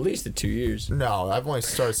around for at least 2 years. No, I've only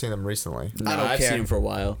started seeing them recently. I don't I've care. seen them for a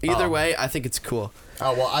while. Either way, I think it's cool.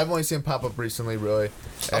 Oh well, I've only seen them pop up recently, really.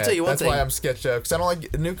 I'll tell you one thing. That's why I'm sketched out because I don't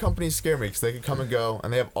like new companies. Scare me because they can come and go,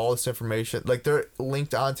 and they have all this information. Like they're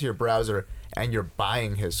linked onto your browser and your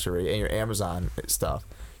buying history and your Amazon stuff.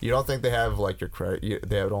 You don't think they have like your credit?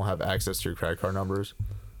 They don't have access to your credit card numbers.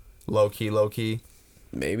 Low key.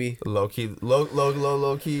 Maybe. Low key.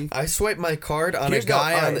 I swiped my card on a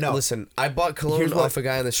guy. Listen, I bought cologne off a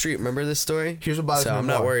guy on the street. Remember this story? Here's what bothers me. So I'm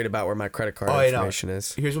not worried about where my credit card information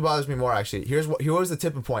is. Here's what bothers me more, actually. Here was the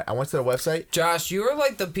tipping point. I went to their website. Josh, you were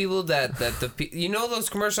like the people that you know those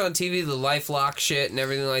commercials on TV, the LifeLock shit and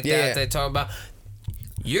everything like that they talk about.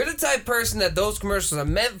 You're the type of person that those commercials are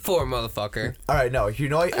meant for, motherfucker. All right, no, you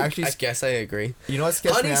know what? Actually, I guess I agree. You know what?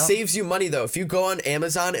 Honey saves you money though. If you go on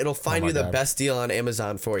Amazon, it'll find you the best deal on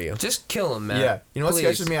Amazon for you. Just kill him, man. Yeah, you know what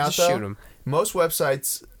sketches me out just though? Shoot him. Most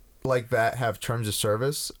websites like that have terms of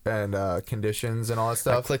service and conditions and all that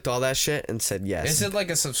stuff. I clicked all that shit and said yes. Is it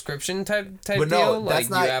like a subscription type but deal? No, like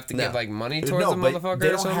you have to give like money towards the motherfucker? They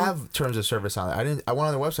or something? don't have terms of service on it. I went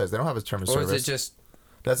on their websites. They don't have a term of service. Or is it just?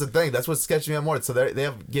 That's the thing. That's what sketches me out more. So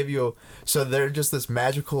they're just this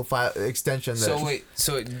magical file extension. That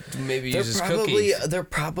So maybe uses cookies. They're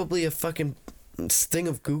probably a fucking thing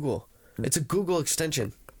of Google. It's a Google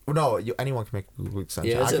extension. No, anyone can make a Google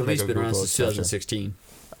extension. Yeah, it's at least been around since 2016.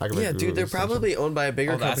 Yeah, dude, they're probably owned by a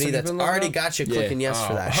bigger company that's already got you clicking yes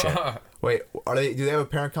for that shit. Wait, do they have a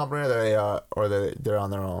parent company or they're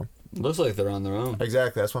on their own? Looks like they're on their own.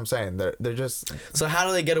 Exactly, that's what I'm saying. They're just. So how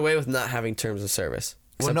do they get away with not having terms of service?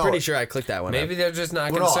 I'm pretty sure I clicked that one. Maybe they're just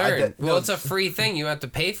not concerned. It's a free thing. You have to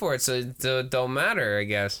pay for it, so it don't matter, I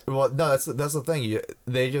guess. Well, no, that's the thing.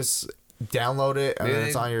 They just download it and then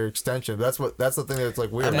it's on your extension. That's the thing that's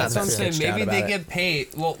like weird. That's what I'm saying. Maybe they get paid.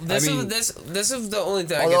 Well, this is the only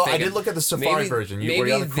thing. Although I did look at the Safari version.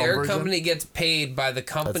 Maybe their company gets paid by the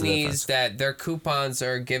companies that their coupons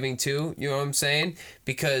are giving to. You know what I'm saying?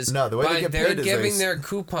 Because the way they're giving their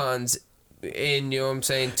coupons. And you know what I'm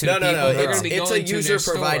saying? To no. It's a user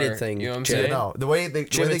provided thing. You know what I'm saying? No, the way they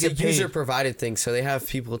it's get a user provided thing. So they have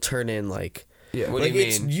people turn in like. Yeah. What do you mean?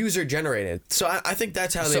 It's user generated. So I think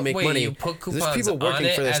that's how they make money. You put coupons There's people working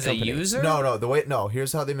on it for this as company. a user? No.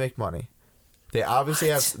 Here's how they make money. They obviously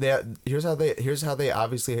here's how they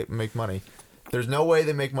obviously make money. There's no way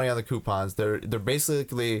they make money on the coupons. They're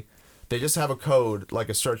basically they just have a code like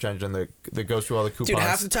a search engine that goes through all the coupons. Dude,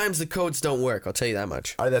 half the times the codes don't work. I'll tell you that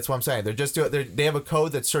much. That's what I'm saying. They have a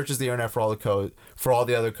code that searches the internet for all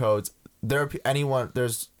the other codes.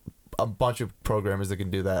 There's a bunch of programmers that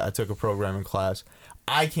can do that. I took a programming class.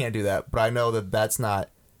 I can't do that, but I know that that's not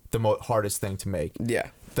the hardest thing to make. Yeah.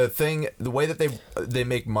 The way that they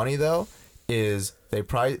make money though is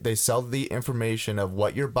they sell the information of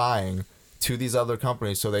what you're buying to these other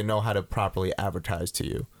companies so they know how to properly advertise to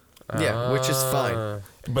you. Yeah, which is fine.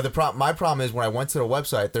 But my problem is when I went to the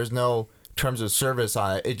website, there's no terms of service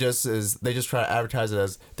on it. It just is. They just try to advertise it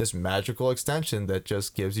as this magical extension that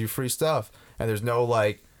just gives you free stuff, and there's no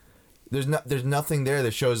like, there's nothing there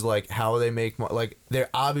that shows like how they make money. Like they're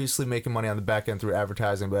obviously making money on the back end through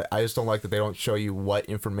advertising, but I just don't like that they don't show you what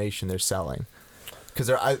information they're selling, because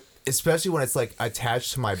especially when it's like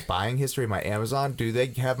attached to my buying history, my Amazon. Do they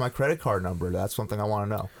have my credit card number? That's something I want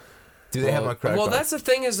to know. Do they have my credit card? Well, that's the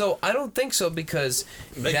thing is, though, I don't think so because...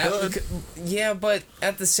 Yeah, but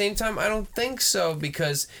at the same time, I don't think so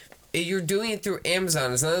because you're doing it through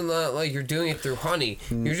Amazon. It's not like you're doing it through Honey.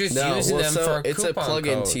 You're just using them for a it's coupon a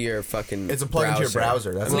plug-in code. to your fucking It's a plug-in to your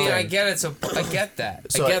browser. That's I get it. So I get that.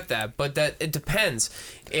 I get that. But it depends.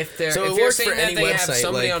 If they're so if it you're works saying for that any they have website,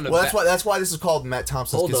 somebody on the that's why this is called Matt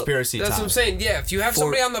Thompson's conspiracy That's time. what I'm saying. Yeah, if you have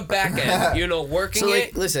somebody on the back end, working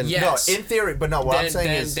it. Listen, yes. No, in theory, but no. What I'm saying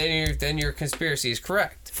is, then your conspiracy is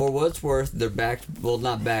correct. For what it's worth, they're backed. Well,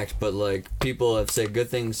 not backed, but like people have said good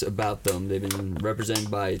things about them. They've been represented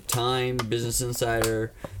by Time, Business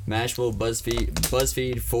Insider, Mashable,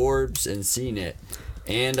 BuzzFeed, Forbes, and CNET.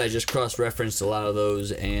 And I just cross-referenced a lot of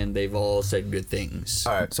those, and they've all said good things.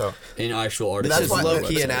 All right, so in actual articles. This is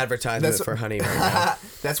low-key an advertisement for Honey right now.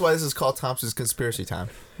 That's why this is called Thompson's conspiracy time.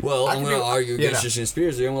 Well, I'm going to argue against your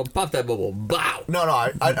conspiracy. I'm going to pop that bubble. Bow. No,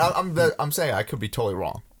 I'm saying I could be totally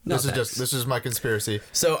wrong. No, this is my conspiracy.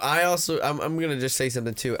 So I'm gonna just say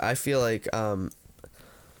something too. I feel like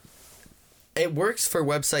it works for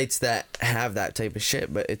websites that have that type of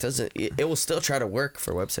shit, but it doesn't. It will still try to work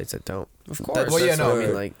for websites that don't. Of course. Well, yeah, no, I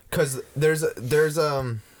mean, like, because there's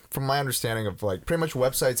from my understanding of like pretty much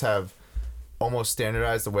websites have almost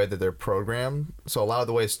standardized the way that they're programmed. So a lot of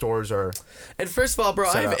the way stores are. And first of all, bro,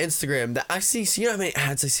 I have Instagram. That I see. You know how many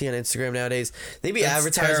ads I see on Instagram nowadays? They be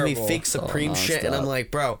advertising me fake Supreme shit, and I'm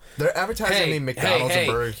like, bro, they're advertising me McDonald's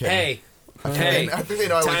and Burger King. I think they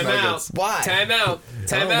know I like nuggets. Why? Time out.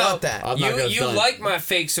 That. You like my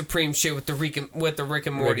fake Supreme shit with the Rick and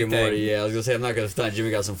Morty thing. Yeah, I was gonna say I'm not gonna stunt.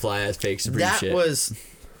 Jimmy got some fly ass fake Supreme shit. That was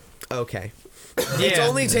okay. It's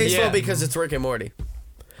only tasteful because it's Rick and Morty.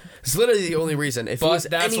 It's literally the only reason. If it was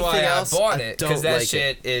that's anything why else, I bought it because that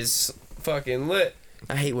shit is fucking lit.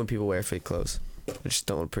 I hate when people wear fake clothes. I just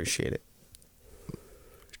don't appreciate it.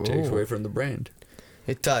 It takes away from the brand.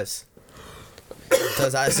 It does. It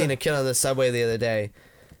does. I seen a kid on the subway the other day.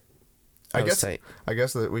 I guess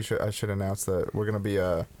that I should announce that we're gonna be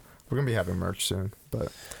having merch soon,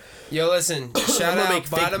 but. Yo, listen, shout out,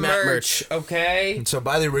 buy the merch, okay? So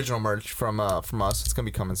buy the original merch from us. It's gonna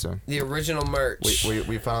be coming soon. The original merch.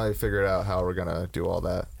 We finally figured out how we're gonna do all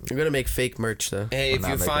that. We're gonna make fake merch though. Hey, if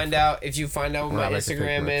you find out what my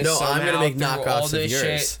Instagram is, no, I'm gonna make knockoffs of yours.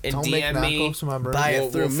 Shit and Don't DM me. Buy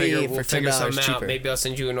it through me for $10 cheaper. Maybe I'll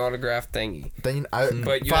send you an autograph thingy. But you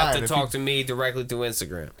fine, have to talk to me directly through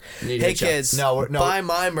Instagram. Hey kids, no, buy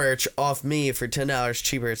my merch off me for $10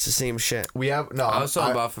 cheaper. It's the same shit. We have no. I was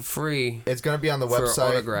talking about for free. It's gonna be on the website. For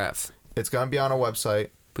autograph. It's gonna be on a website.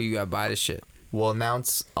 But you gotta buy the shit. I'll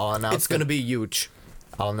announce. It's gonna be huge.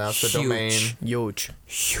 I'll announce the domain. Huge.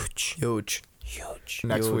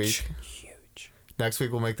 Next week. Huge. Next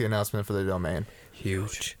week we'll make the announcement for the domain.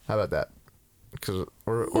 Huge. How about that? Because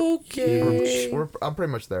I'm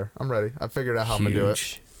pretty much there. I'm ready. I figured out how I'm gonna do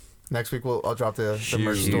it. Next week I'll drop the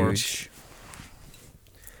merch store.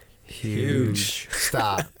 Huge.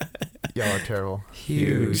 Stop. Y'all are terrible.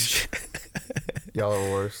 Huge. Y'all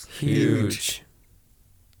are worse. Huge.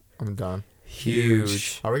 I'm done.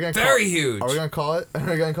 Huge. Are we gonna very huge? Are we gonna call it? Are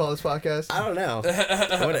we gonna call this podcast? I don't know.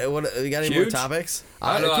 What you got any more topics?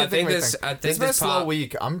 I don't know. I think it's been a slow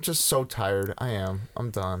week. I'm just so tired. I'm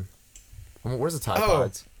done. Where's the Tide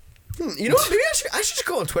Pods? You know what? Maybe I should just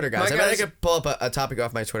go on Twitter, guys. I could pull up a topic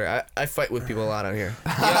off my Twitter. I fight with people a lot on here.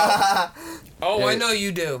 I know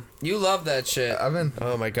you do. You love that shit.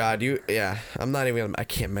 Oh my god, I'm not even. I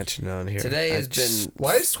can't mention it on here. Today has been.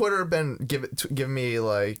 Why has Twitter been giving me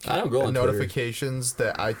like I don't go on notifications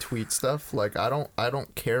Twitter. That I tweet stuff? Like I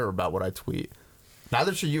don't care about what I tweet.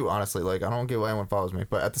 Neither should you, honestly. Like I don't get why anyone follows me,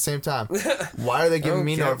 but at the same time, why are they giving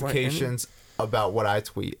me notifications about what I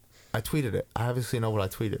tweet. I tweeted it. I obviously know what I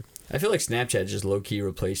tweeted. I feel like Snapchat just low key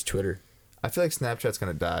replaced Twitter. I feel like Snapchat's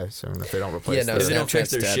gonna die soon if they don't replace. Yeah, no, If they don't fix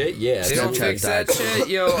their shit, yeah. They don't fix that shit,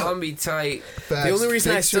 yo. I'm gonna be tight. Facts. The only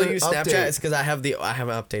reason I still use Update. Snapchat is because I haven't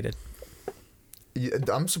updated. Yeah,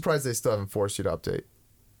 I'm surprised they still haven't forced you to update.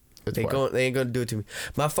 They ain't gonna do it to me.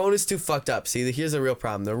 My phone is too fucked up. See, here's the real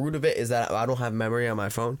problem. The root of it is that I don't have memory on my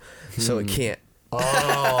phone, so it can't.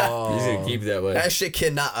 Oh, He's gonna keep it that way. That shit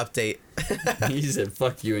cannot update. He said,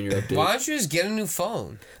 "Fuck you and your update." Why don't you just get a new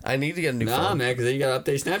phone? I need to get a new Nah, phone. man, because then you gotta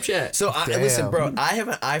update Snapchat. So listen, Damn. bro. I have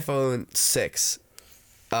an iPhone 6,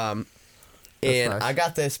 and nice. I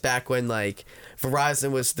got this back when like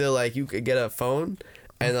Verizon was still like you could get a phone,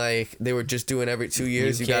 and like they were just doing every 2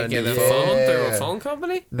 years you got a Can't new get a phone. phone through a Yeah. phone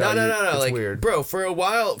company? No. it's Like, weird. bro, for a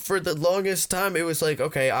while, for the longest time, it was like,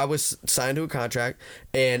 okay, I was signed to a contract,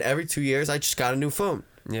 and every 2 years, I just got a new phone.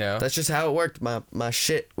 Yeah. That's just how it worked. My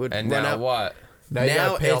shit would And run now out. what? Now you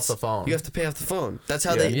gotta pay off it's- the phone. You have to pay off the phone. That's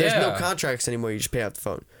how Yeah. there's no Yeah. contracts anymore. You just pay off the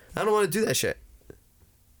phone. I don't want to do that shit.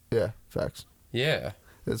 Yeah, facts. Yeah.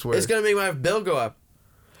 It's weird. It's gonna make my bill go up.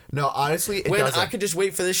 No, honestly, it When doesn't. I could just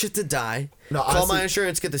wait for this shit to die, No, call honestly- my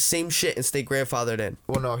insurance, get the same shit, and stay grandfathered in.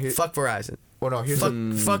 Well, no, Fuck Verizon.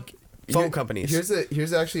 here's Fuck phone companies.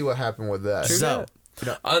 Here's actually what happened with that. So,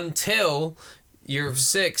 Until your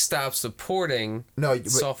 6 stops supporting No,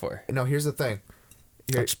 but- software. No, here's the thing.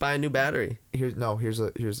 I'll just buy a new battery. Here's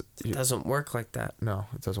It doesn't work like that. no,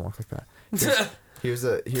 it doesn't work like that. Here's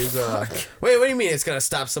a Wait, what do you mean it's gonna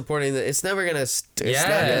stop supporting the? It's never gonna. It's not gonna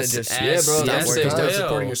Yes, just. as- Yeah, bro. Yes, That's it they start will.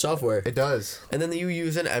 supporting your software. it does. And then you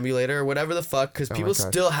use an emulator or whatever the fuck, because Oh my people God.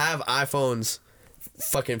 still have iPhones,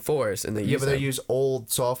 fucking 4s, and they Yeah, use but they them. use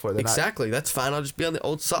old software. They're Exactly, that's fine. I'll just be on the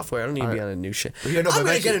old software. I don't need to be Alright. on a new shit. Yeah, no, but I'm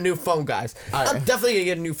gonna get eventually- a new phone, guys. Alright. I'm definitely gonna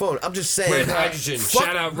get a new phone. I'm just saying. Red Hydrogen.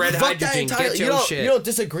 Shout out Red fuck that Hydrogen. entire- Get you your don't, shit. You don't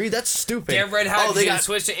disagree? That's stupid. Get Red Oh, Hydrogen. they got,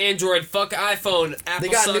 Switch to Android. Fuck iPhone. Apple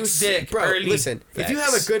they got new sucks dick. bro. Early. Listen, if you have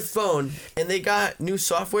a Facts. good phone and they got new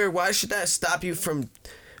software, why should that stop you from?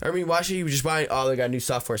 I mean, why should you just buy? Oh, they got new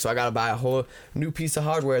software, so I gotta buy a whole new piece of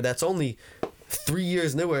hardware that's only 3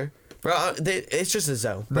 years newer, bro. It's just a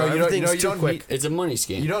zone. Bro, No, you don't- everything's you too don't quick. It's a money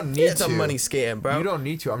scam. You don't need Yeah, it's to. a money scam, bro. You don't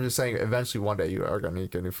need to. I'm just saying, eventually one day you are gonna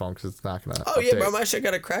need to get a new phone because it's not gonna. Oh yeah, update. bro, my shit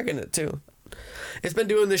got a crack in it too. It's been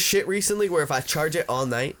doing this shit recently where if I charge it all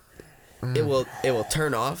night, it will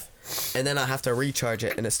turn off, and then I have to recharge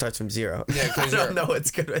it, and it starts from 0. Yeah, 'cause I don't you're- know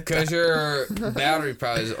what's good with Because that. your battery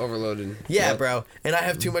probably is overloaded. Yeah, bro, and I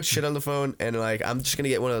have too much shit on the phone, and like I'm just gonna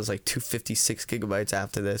get one of those like 256 gigabytes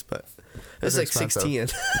after this, but it's That's like expensive. 16.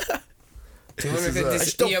 250. I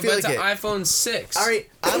just don't yeah, feel but it's like an it. iPhone 6. All right,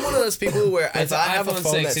 I'm one of those people where if It's I an have a iPhone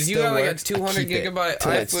phone 6. that If you still got like a works, 200 I keep it gigabyte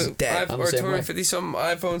till it's iPhone, dead. I'm the or same way. 250 some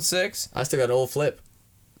iPhone 6. I still got an old flip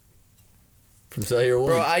from Cellular One.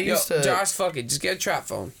 Bro, I Yo, used to. Josh, fuck it. Just get a trap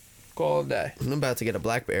phone. Call it a day. I'm about to get a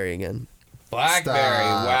BlackBerry again. BlackBerry.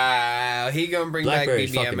 Stop. Wow. He gonna bring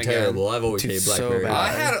BlackBerry's back BBM fucking again. terrible. I've always Dude, hated so BlackBerry.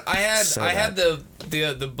 bad. I had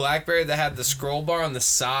the BlackBerry that had the scroll bar on the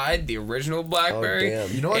side, the original BlackBerry. Oh,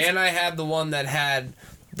 damn. You know what's- And I had the one that had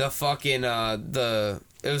the fucking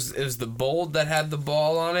it was the Bold that had the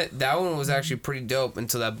ball on it. That one was actually pretty dope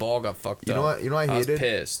until that ball got fucked You up. know what? You know what I was hated?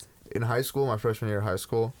 pissed. In high school, my freshman year of high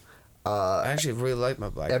school, I actually really liked my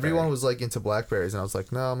BlackBerry. everyone was like into Blackberries, and I was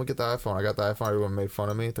like, no, I'm gonna get the iPhone. I got the iPhone. Everyone made fun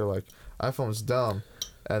of me. They're like, iPhone's dumb.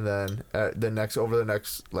 And then over the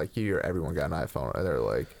next like year, everyone got an iPhone, and they're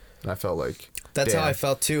like, and I felt like That's damn. how I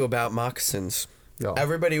felt too about moccasins. Yo,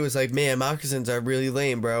 Everybody was like, "Man, moccasins are really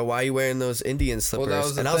lame, bro. Why are you wearing those Indian slippers?" that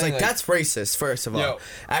was the and I was thing, like, like- "That's racist." First of all, Yo.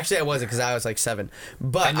 actually, I wasn't because I was like 7.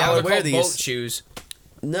 But And I now would they're wear called boat these. shoes.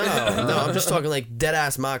 No, I'm just talking like dead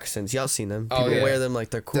ass moccasins. Y'all seen them? Oh, People yeah. wear them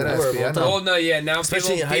like they're cool. Dead ass, yeah, I know. Oh no, yeah. Now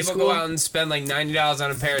Especially people in high go school. out and spend like $90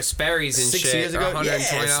 on a pair of Sperry's and 6 shit. years or ago,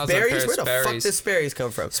 $120 yeah, on a pair Sperry's. of Where the fuck Sperry's. did Sperry's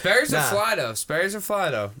come from? Sperry's Nah. are fly though. Sperry's are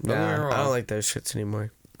fly though. Don't get me Nah, wrong. I don't like those shits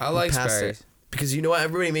anymore. I like Past Sperry's. it. Because you know what,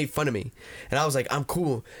 everybody made fun of me, and I was like, I'm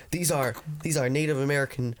cool. These are Native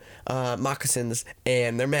American moccasins,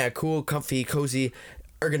 and they're mad cool, comfy, cozy,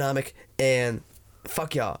 ergonomic, and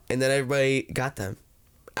fuck y'all. And then everybody got them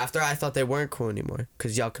after I thought they weren't cool anymore,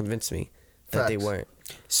 because y'all convinced me that they Facts. weren't.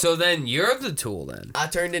 So then you're the tool then. I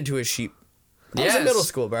turned into a sheep. I was in Yes. middle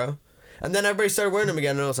school, bro, and then everybody started wearing them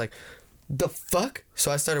again, and I was like, the fuck? So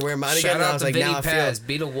I started wearing mine again, Shout and I out was to like, Vinny now I Paz. feel.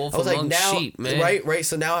 Beat a wolf I was like, among now, sheep, man. right.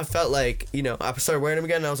 So now I felt like, I started wearing them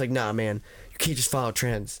again, and I was like, nah, man, you can't just follow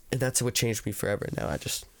trends, and that's what changed me forever. Now I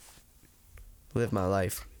just live my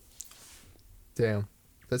life. damn,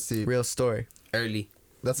 that's deep. Real story. Early.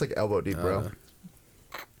 That's like elbow deep, bro.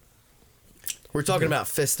 We're talking about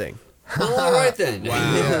fisting. Well, all right then.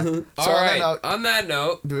 Wow. So All right. On that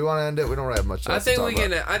note, do we want to end it? We don't really have much else I think to we talk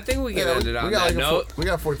can. about. I think we can end it on that note. We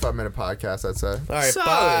got a 45-minute podcast, I'd say. All right, Solid.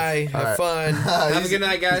 bye. All Have fun. Have a good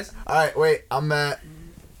night, guys. All right, wait. I'm Matt.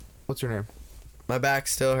 What's your name? My back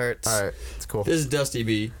still hurts. All right, it's cool. This is Dusty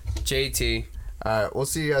B. JT. All right, we'll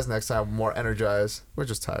see you guys next time. More energized. We're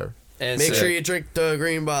just tired. And Make sure you drink the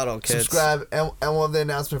green bottle, kids. Subscribe, and we'll have the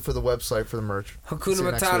announcement for the website for the merch. Hakuna See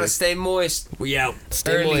you next Matata. week. Stay moist. We out.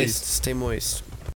 Stay Early. moist. Stay moist.